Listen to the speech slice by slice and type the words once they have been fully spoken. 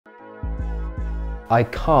I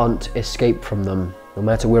can't escape from them. No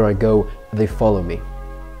matter where I go, they follow me.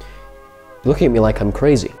 Looking at me like I'm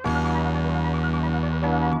crazy.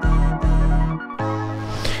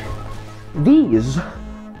 These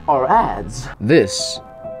are ads. This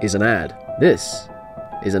is an ad. This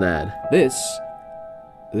is an ad. This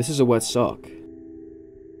is a wet sock.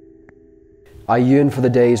 I yearn for the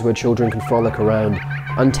days where children can frolic around,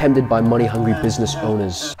 untempted by money-hungry business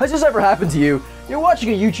owners. Has this ever happened to you? You're watching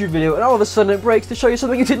a YouTube video and all of a sudden it breaks to show you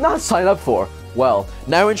something you did not sign up for. Well,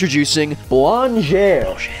 now introducing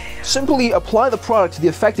Blanger. Simply apply the product to the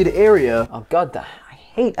affected area. Oh god, I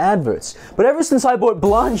hate adverts. But ever since I bought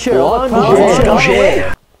Blanger,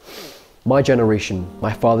 my generation,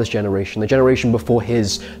 my father's generation, the generation before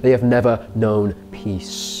his, they have never known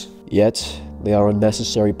peace. Yet, they are a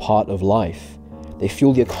necessary part of life. They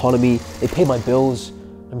fuel the economy, they pay my bills.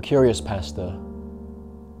 I'm curious, Pastor,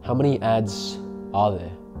 how many ads are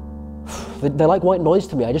there? They're like white noise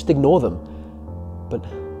to me, I just ignore them. But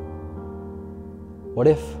what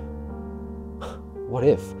if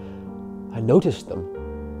I noticed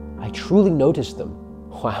them? I truly noticed them.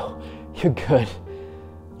 Wow, you're good.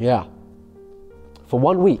 Yeah. For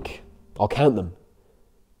 1 week, I'll count them.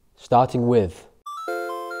 Starting with...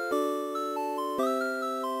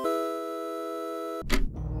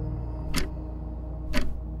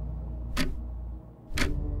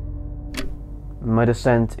 My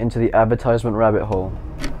descent into the advertisement rabbit hole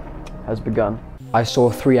has begun. I saw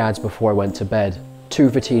 3 ads before I went to bed. 2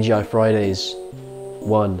 for TGI Fridays,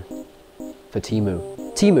 1 for Temu.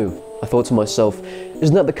 Temu, I thought to myself,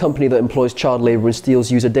 isn't that the company that employs child labor and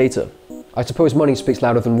steals user data? I suppose money speaks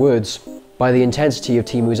louder than words. By the intensity of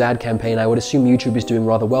Temu's ad campaign, I would assume YouTube is doing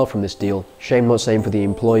rather well from this deal. Shame not saying for the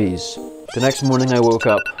employees. The next morning I woke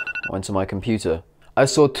up, went to my computer. I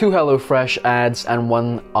saw 2 HelloFresh ads and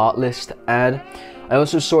 1 Artlist ad. I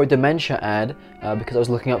also saw a dementia ad because I was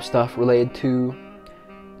looking up stuff related to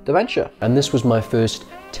dementia. And this was my first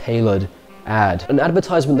tailored ad. An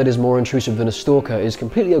advertisement that is more intrusive than a stalker is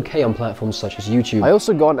completely okay on platforms such as YouTube. I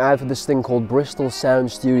also got an ad for this thing called Bristol Sound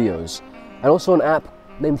Studios, and also an app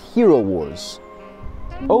named Hero Wars.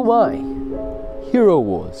 Oh my, Hero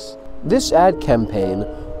Wars. This ad campaign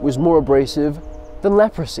was more abrasive than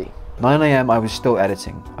leprosy. 9 AM I was still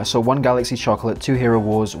editing. I saw 1 Galaxy Chocolate, 2 Hero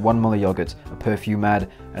Wars, 1 Muller Yogurt, a perfume ad,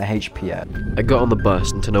 and a HP ad. I got on the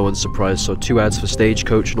bus and to no one's surprise saw 2 ads for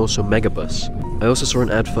Stagecoach and also Megabus. I also saw an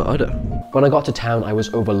ad for Udder. When I got to town I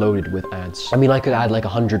was overloaded with ads. I mean I could add like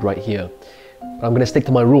 100 right here. But I'm gonna stick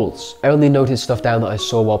to my rules. I only noted stuff down that I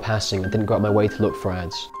saw while passing and didn't go out my way to look for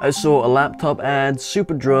ads. I saw a laptop ad,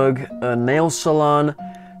 Superdrug, a nail salon,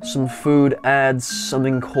 some food ads,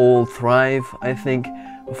 something called Thrive, I think.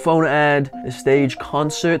 A phone ad, a stage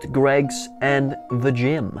concert, Greg's, and the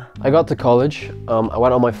gym. I got to college, I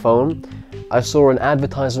went on my phone, I saw an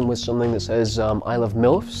advertisement with something that says, I love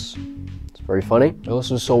MILFs. It's very funny. I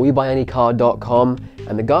also saw WeBuyAnyCar.com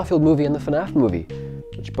and the Garfield movie and the FNAF movie,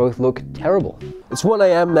 which both look terrible. It's 1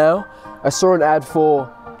 AM now. I saw an ad for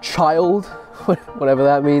Child, whatever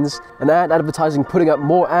that means. An ad advertising putting up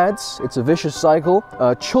more ads. It's a vicious cycle.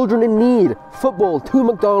 Children in Need, football, 2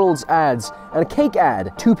 McDonald's ads, and a cake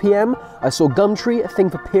ad. 2 PM, I saw Gumtree, a thing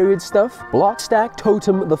for period stuff. Blockstack,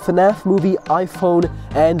 Totem, the FNAF movie, iPhone,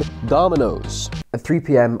 and Dominoes. At 3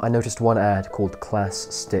 PM, I noticed 1 ad called Class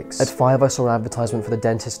Sticks. At 5, I saw an advertisement for the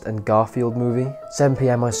Dentist and Garfield movie. 7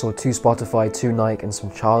 PM, I saw 2 Spotify, 2 Nike, and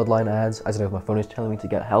some Childline ads. I don't know if my phone is telling me to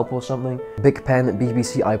get help or something. Bic Pen,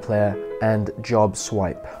 BBC iPlayer, and Job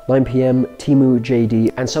Swipe. 9 PM, Temu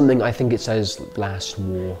JD, and something I think it says Last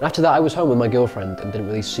War. After that, I was home with my girlfriend and didn't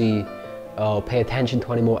really see or pay attention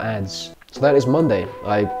to any more ads. So that is Monday.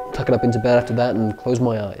 I tuck it up into bed after that and close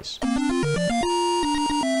my eyes.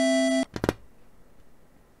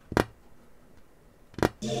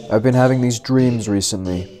 I've been having these dreams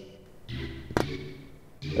recently.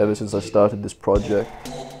 Ever since I started this project.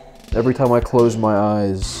 Every time I close my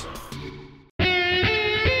eyes,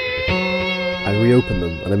 I reopen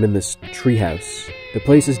them and I'm in this treehouse. The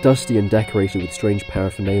place is dusty and decorated with strange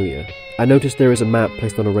paraphernalia. I notice there is a map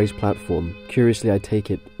placed on a raised platform. Curiously, I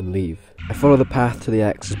take it and leave. I follow the path to the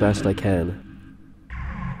X as best I can.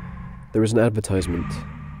 There is an advertisement.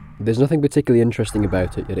 There's nothing particularly interesting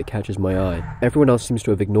about it, yet it catches my eye. Everyone else seems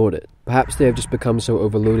to have ignored it. Perhaps they have just become so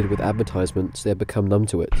overloaded with advertisements they have become numb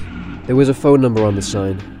to it. There was a phone number on the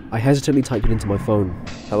sign. I hesitantly typed it into my phone.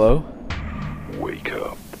 Hello? Wake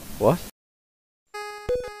up. What?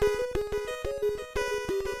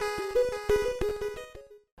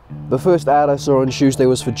 The first ad I saw on Tuesday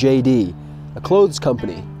was for JD, a clothes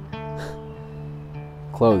company.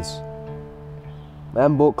 Clothes. I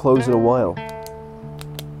haven't bought clothes in a while.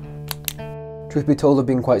 Truth be told, I've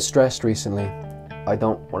been quite stressed recently. I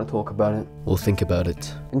don't want to talk about it. Or think about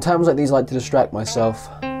it. In times like these, I like to distract myself.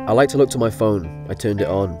 I like to look to my phone. I turned it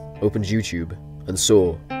on, opened YouTube, and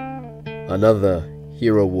saw another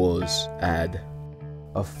Hero Wars ad.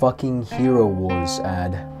 A fucking Hero Wars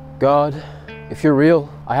ad. God, if you're real,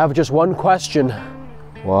 I have just one question.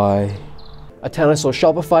 Why? At 10 I saw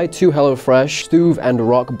Shopify, 2 HelloFresh, Stuve and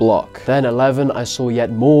Rock Block. Then 11 I saw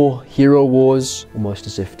yet more Hero Wars, almost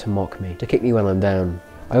as if to mock me, to kick me when I'm down.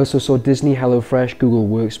 I also saw Disney, HelloFresh, Google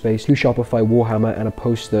Workspace, 2 Shopify, Warhammer and a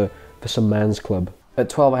poster for some man's club.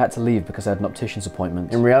 At 12 I had to leave because I had an optician's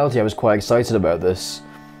appointment. In reality I was quite excited about this.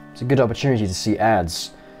 It's a good opportunity to see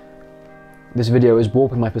ads. This video is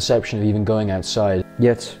warping my perception of even going outside.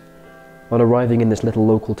 Yet, on arriving in this little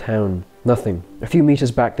local town, nothing. A few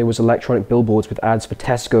meters back there was electronic billboards with ads for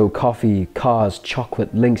Tesco, coffee, cars,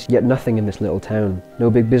 chocolate, links, yet nothing in this little town. No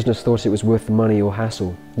big business thought it was worth the money or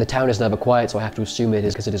hassle. The town is never quiet, so I have to assume it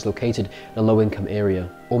is because it is located in a low-income area.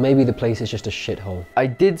 Or maybe the place is just a shithole. I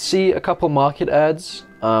did see a couple market ads.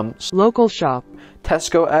 Local shop.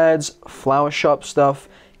 Tesco ads, flower shop stuff,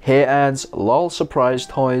 hair ads, lol surprise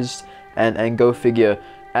toys, and go figure,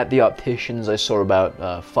 at the opticians I saw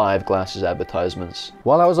about 5 glasses advertisements.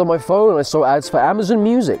 While I was on my phone I saw ads for Amazon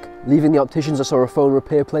Music. Leaving the opticians I saw a phone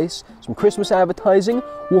repair place, some Christmas advertising.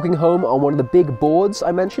 Walking home on one of the big boards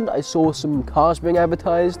I mentioned I saw some cars being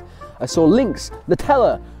advertised. I saw Lynx,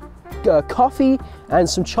 Nutella, coffee and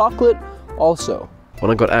some chocolate also.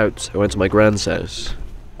 When I got out I went to my grand's house.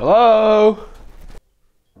 Hello?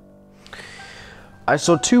 I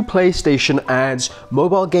saw 2 PlayStation ads,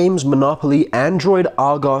 mobile games, Monopoly, Android,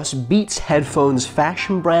 Argos, Beats, headphones,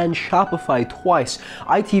 fashion brand, Shopify twice,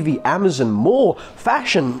 ITV, Amazon, more,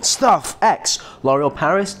 fashion, stuff, X, L'Oreal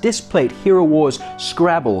Paris, Displate, Hero Wars,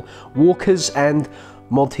 Scrabble, Walkers, and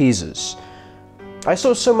Maltesers. I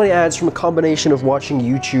saw so many ads from a combination of watching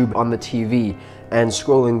YouTube on the TV and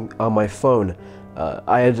scrolling on my phone.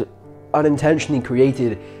 I had unintentionally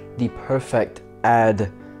created the perfect ad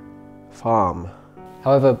farm.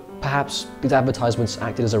 However, perhaps these advertisements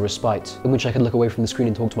acted as a respite, in which I could look away from the screen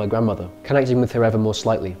and talk to my grandmother, connecting with her ever more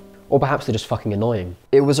slightly. Or perhaps they're just fucking annoying.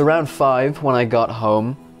 It was around 5 when I got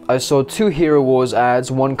home. I saw 2 Hero Wars ads,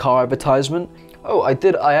 1 car advertisement. Oh,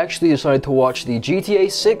 I actually decided to watch the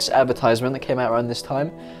GTA 6 advertisement that came out around this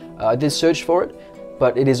time. I did search for it,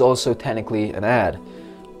 but it is also technically an ad.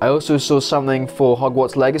 I also saw something for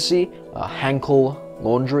Hogwarts Legacy, Hankel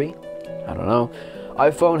Laundry, I don't know.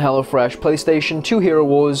 iPhone, HelloFresh, PlayStation, 2 Hero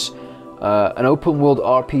Wars, an open world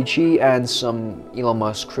RPG, and some Elon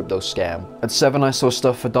Musk crypto scam. At 7 I saw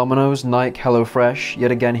stuff for Domino's, Nike, HelloFresh, yet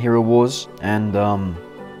again Hero Wars, and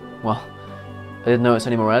well, I didn't notice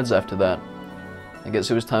any more ads after that. I guess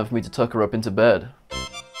it was time for me to tuck her up into bed.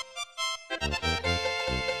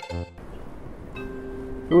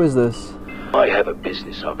 Who is this? I have a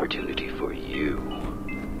business opportunity for you.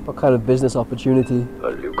 What kind of business opportunity? A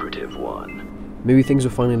lucrative one. Maybe things were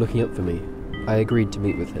finally looking up for me. I agreed to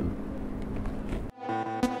meet with him.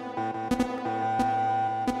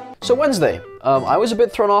 So Wednesday. I was a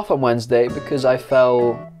bit thrown off on Wednesday because I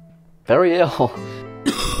fell very ill.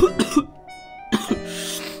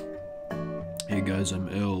 Hey guys, I'm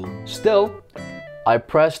ill. Still, I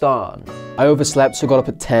pressed on. I overslept, so got up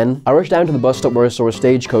at 10. I rushed down to the bus stop where I saw a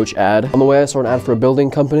Stagecoach ad. On the way I saw an ad for a building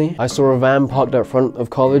company. I saw a van parked out front of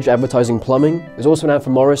college advertising plumbing. There's also an ad for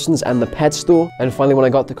Morrison's and the pet store. And finally when I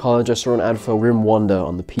got to college I saw an ad for Rim Wonder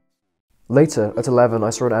on the P. Later, at 11, I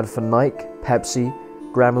saw an ad for Nike, Pepsi,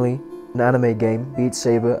 Grammarly, an anime game, Beat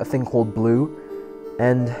Saber, a thing called Blue,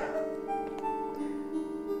 and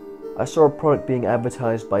I saw a product being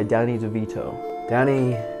advertised by Danny DeVito.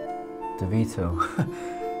 Danny DeVito.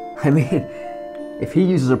 I mean, if he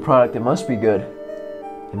uses a product, it must be good.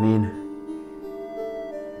 I mean,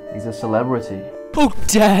 he's a celebrity. Oh,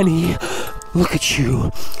 Danny! Look at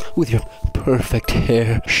you, with your perfect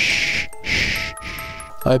hair. Shh, shh.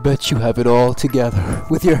 I bet you have it all together,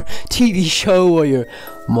 with your TV show or your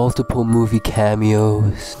multiple movie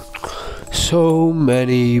cameos. So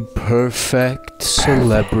many perfect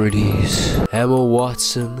celebrities. Emma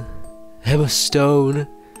Watson, Emma Stone,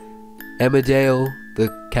 Emma Dale,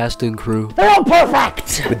 the cast and crew. They're all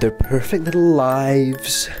perfect! With their perfect little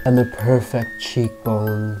lives. And their perfect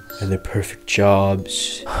cheekbones. And their perfect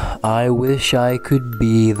jobs. I wish I could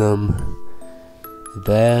be them.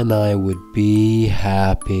 Then I would be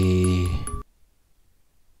happy.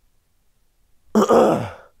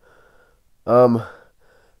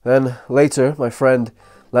 Then later, my friend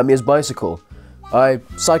lent me his bicycle. I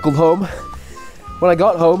cycled home. When I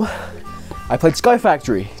got home, I played Sky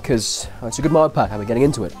Factory, because it's a good mod pack, I've been getting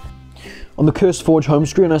into it. On the Cursed Forge home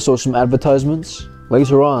screen, I saw some advertisements.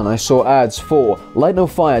 Later on, I saw ads for Light No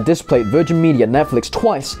Fire, Displate, Virgin Media, Netflix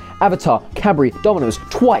twice, Avatar, Cadbury, Domino's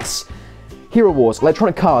twice, Hero Wars,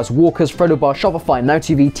 Electronic Cars, Walkers, Freddo Bar, Shopify, Now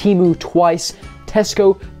TV, Temu twice,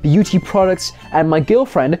 Tesco, beauty products, and my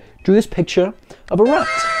girlfriend drew this picture of a rat.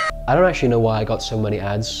 I don't actually know why I got so many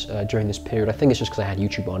ads during this period. I think it's just because I had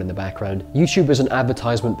YouTube on in the background. YouTube is an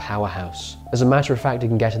advertisement powerhouse. As a matter of fact, it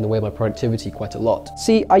can get in the way of my productivity quite a lot.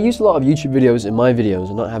 See, I use a lot of YouTube videos in my videos,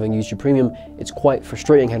 and not having YouTube Premium, it's quite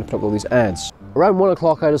frustrating having to put up all these ads. Around 1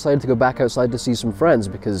 o'clock, I decided to go back outside to see some friends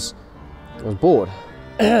because I was bored.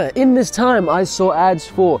 In this time, I saw ads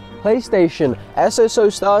for PlayStation,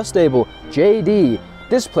 SSO Star Stable, JD,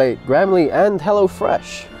 Displate, Grammarly, and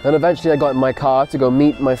HelloFresh. Then eventually I got in my car to go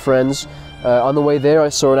meet my friends. On the way there I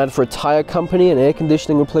saw an ad for a tire company, an air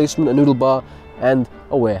conditioning replacement, a noodle bar, and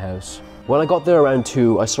a warehouse. When I got there around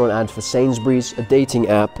 2, I saw an ad for Sainsbury's, a dating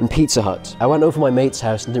app, and Pizza Hut. I went over to my mate's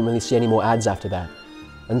house and didn't really see any more ads after that.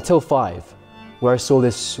 Until 5, where I saw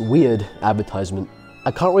this weird advertisement. I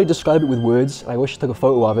can't really describe it with words. I wish I took a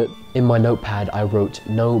photo of it. In my notepad, I wrote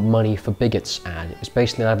 "No money for bigots" ad. It was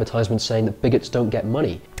basically an advertisement saying that bigots don't get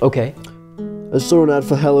money. Okay. I saw an ad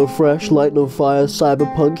for HelloFresh, Light No Fire,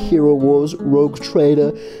 Cyberpunk, Hero Wars, Rogue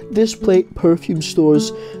Trader, Displate, perfume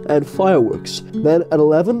stores, and fireworks. Then at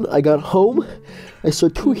 11, I got home. I saw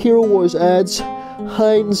 2 Hero Wars ads,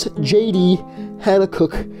 Heinz, JD, Hannah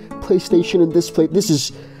Cook, PlayStation, and Displate. This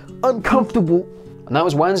is uncomfortable. And that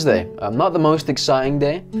was Wednesday. Not the most exciting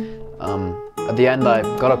day. At the end, I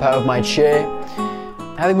got up out of my chair.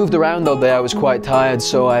 Having moved around all day, I was quite tired,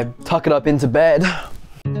 so I tucked it up into bed.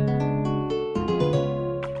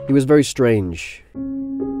 He was very strange.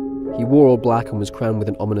 He wore all black and was crowned with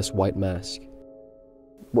an ominous white mask.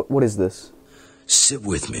 What is this? Sit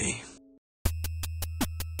with me.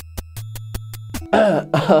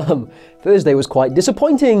 Thursday was quite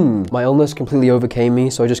disappointing. My illness completely overcame me,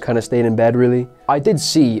 so I just kind of stayed in bed, really. I did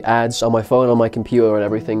see ads on my phone, on my computer and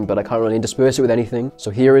everything, but I can't really intersperse it with anything.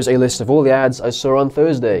 So here is a list of all the ads I saw on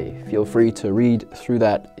Thursday. Feel free to read through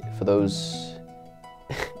that for those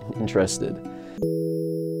interested.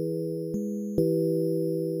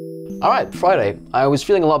 Alright, Friday. I was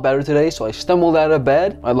feeling a lot better today, so I stumbled out of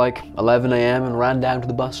bed at like 11 AM and ran down to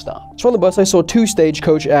the bus stop. So on the bus I saw 2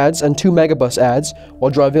 Stagecoach ads and 2 Megabus ads. While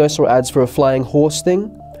driving I saw ads for a flying horse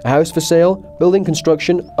thing, a house for sale, building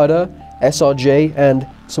construction, Udder, SRJ, and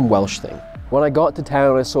some Welsh thing. When I got to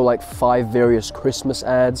town I saw like 5 various Christmas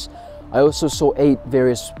ads. I also saw 8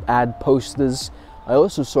 various ad posters. I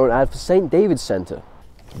also saw an ad for St. David's Centre.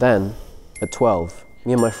 Then, at 12,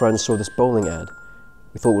 me and my friends saw this bowling ad.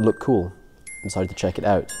 We thought it would look cool, and decided to check it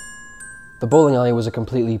out. The bowling alley was a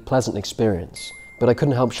completely pleasant experience, but I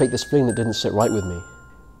couldn't help shake this feeling that didn't sit right with me.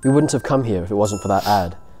 We wouldn't have come here if it wasn't for that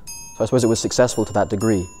ad, so I suppose it was successful to that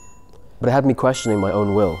degree, but it had me questioning my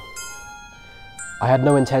own will. I had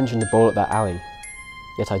no intention to bowl at that alley,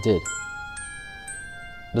 yet I did.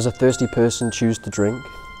 Does a thirsty person choose to drink?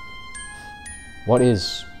 What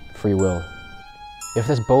is free will? If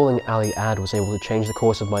this bowling alley ad was able to change the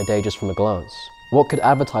course of my day just from a glance, what could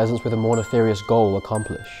advertisements with a more nefarious goal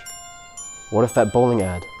accomplish? What if that bowling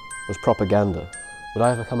ad was propaganda? Would I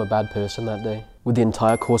have become a bad person that day? Would the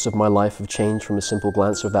entire course of my life have changed from a simple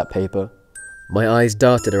glance of that paper? My eyes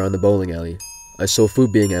darted around the bowling alley. I saw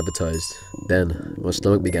food being advertised. Then, my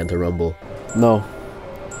stomach began to rumble. No.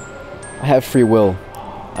 I have free will.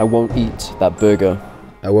 I won't eat that burger.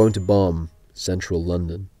 I won't bomb Central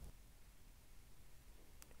London.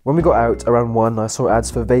 When we got out, around 1, I saw ads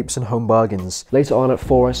for vapes and home bargains. Later on at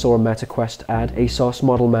 4, I saw a MetaQuest ad, ASOS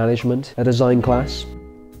model management, a design class.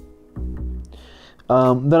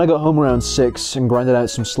 Then I got home around 6 and grinded out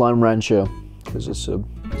some Slime Rancher, because it's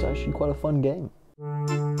actually quite a fun game.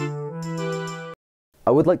 I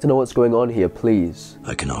would like to know what's going on here, please.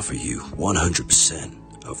 I can offer you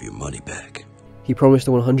 100% of your money back. He promised a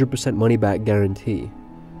 100% money back guarantee.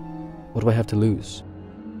 What do I have to lose?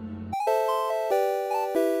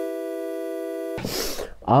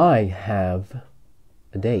 I have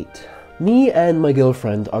a date. Me and my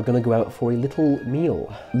girlfriend are gonna go out for a little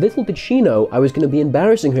meal. Little did she know I was gonna be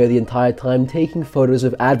embarrassing her the entire time taking photos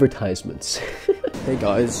of advertisements. Hey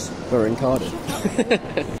guys, we're in Cardiff.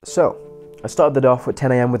 So, I started it off at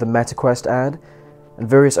 10 AM with a MetaQuest ad, and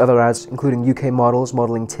various other ads, including UK models,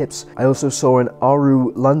 modelling tips. I also saw an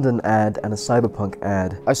Aru London ad and a Cyberpunk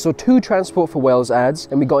ad. I saw 2 Transport for Wales ads,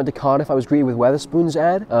 and we got into Cardiff. I was greeted with Weatherspoon's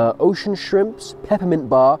ad, Ocean Shrimps, Peppermint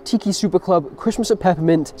Bar, Tiki Super Club, Christmas at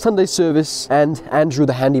Peppermint, Sunday Service, and Andrew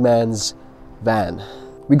the Handyman's van.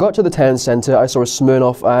 We got to the town center, I saw a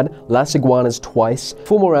Smirnoff ad, Las Iguanas twice,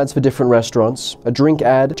 4 more ads for different restaurants, a drink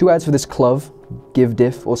ad, 2 ads for this club, Give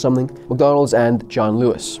Diff or something, McDonald's and John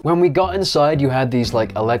Lewis. When we got inside, you had these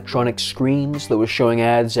like electronic screens that were showing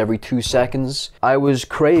ads every 2 seconds. I was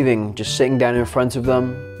craving just sitting down in front of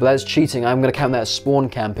them, but that's cheating. I'm gonna count that as spawn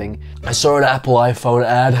camping. I saw an Apple iPhone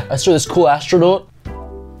ad. I saw this cool astronaut.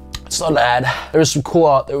 It's not an ad. There was some cool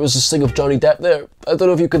art. There was this thing of Johnny Depp there. I don't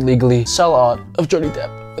know if you could legally sell art of Johnny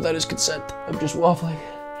Depp without his consent. I'm just waffling.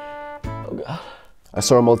 Oh god. I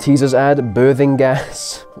saw a Maltesers ad, birthing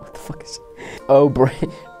gas. What the fuck is it? Oh,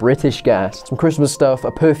 British gas. Some Christmas stuff,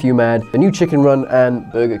 a perfume ad, a new chicken run, and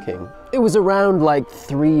Burger King. It was around like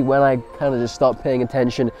 3 when I kind of just stopped paying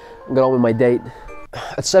attention and got on with my date.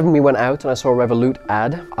 At 7 we went out and I saw a Revolut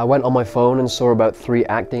ad. I went on my phone and saw about 3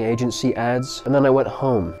 acting agency ads, and then I went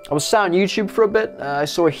home. I was sat on YouTube for a bit. I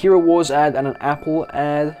saw a Hero Wars ad and an Apple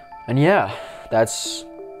ad. And yeah, that's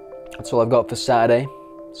all I've got for Saturday.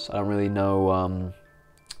 So I don't really know,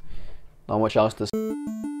 not much else to say.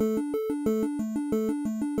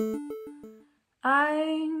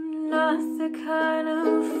 I'm not the kind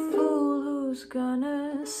of fool who's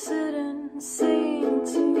gonna sit and sing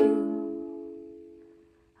to you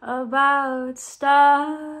about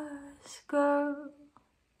stars, girl.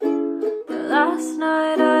 But last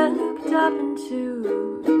night I looked up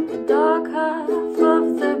into the dark half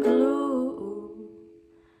of the blue,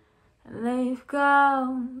 and they've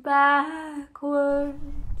gone backwards.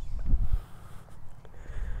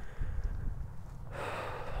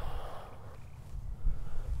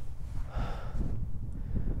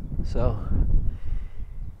 So,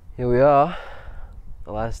 here we are,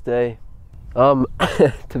 the last day.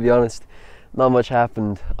 To be honest, not much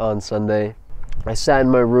happened on Sunday. I sat in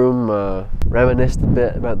my room, reminisced a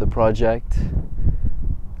bit about the project.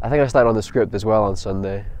 I think I started on the script as well on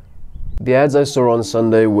Sunday. The ads I saw on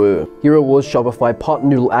Sunday were Hero Wars, Shopify, Pot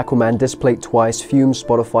Noodle, Aquaman, Displate twice, Fume,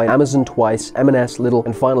 Spotify, Amazon twice, M&S, Lidl,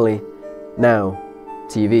 and finally, Now,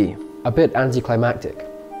 TV. A bit anticlimactic,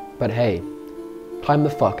 but hey, climb the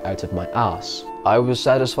fuck out of my ass. I was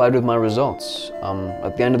satisfied with my results.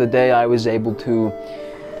 At the end of the day, I was able to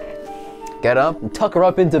get up and tuck her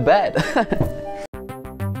up into bed.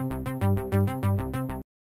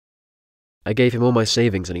 I gave him all my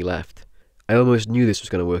savings and he left. I almost knew this was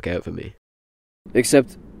going to work out for me.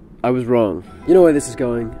 Except, I was wrong. You know where this is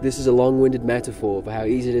going. This is a long-winded metaphor for how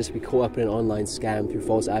easy it is to be caught up in an online scam through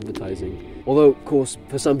false advertising. Although, of course,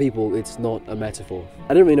 for some people, it's not a metaphor.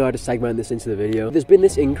 I don't really know how to segment this into the video. There's been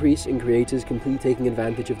this increase in creators completely taking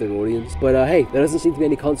advantage of their audience, but hey, there doesn't seem to be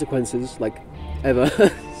any consequences, like, ever.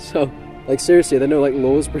 So, like, seriously, there are no, like,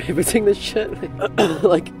 laws prohibiting this shit.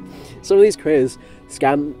 Like, some of these creators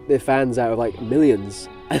scam their fans out of, like, millions.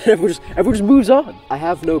 And everyone just moves on. I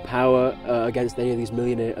have no power against any of these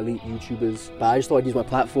millionaire elite YouTubers, but I just thought I'd use my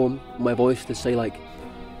platform, my voice to say like,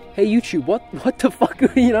 hey YouTube, what the fuck,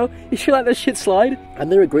 you know, you should let that shit slide. And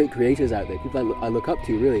there are great creators out there, people I look up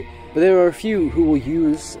to really. But there are a few who will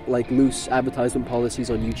use like loose advertisement policies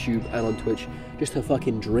on YouTube and on Twitch just to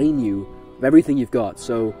fucking drain you of everything you've got,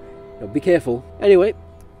 so you know, be careful. Anyway,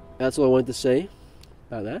 that's all I wanted to say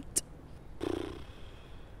about that.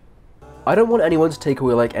 I don't want anyone to take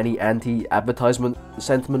away like any anti-advertisement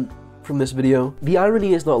sentiment from this video. The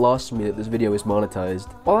irony is not lost to me that this video is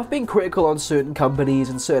monetized. While I've been critical on certain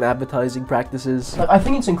companies and certain advertising practices, I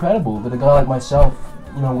think it's incredible that a guy like myself,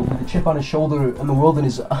 you know, with a chip on his shoulder and the world in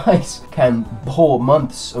his eyes, can pour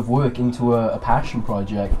months of work into a passion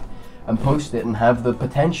project and post it and have the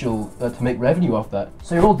potential to make revenue off that.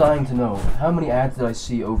 So you're all dying to know, how many ads did I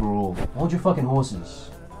see overall? Hold your fucking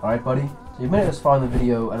horses, alright buddy? So you've made it this far in the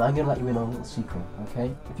video, and I'm going to let you in on a little secret, okay?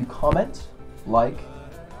 If you comment, like,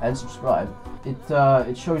 and subscribe,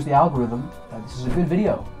 it shows the algorithm that this is a good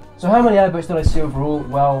video. So how many adverts did I see overall?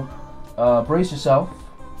 Well, brace yourself,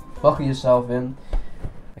 buckle yourself in.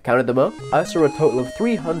 I counted them up. I saw a total of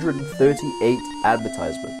 338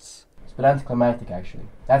 advertisements. It's a bit anticlimactic, actually.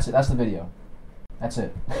 That's it, that's the video. That's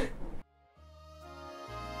it.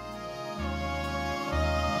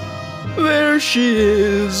 There she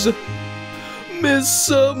is, Miss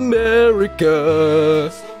America.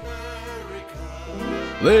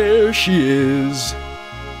 There she is,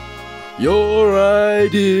 your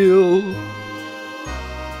ideal.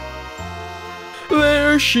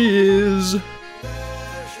 There she is,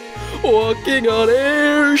 walking on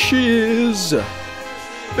air she is.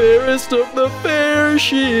 Fairest of the fair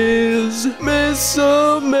she is, Miss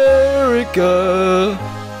America.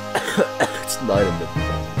 It's 9 in the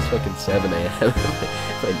it's fucking 7 a.m.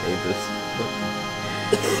 My neighbors.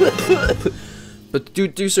 But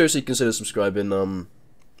do seriously consider subscribing.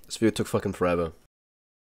 This video took fucking forever.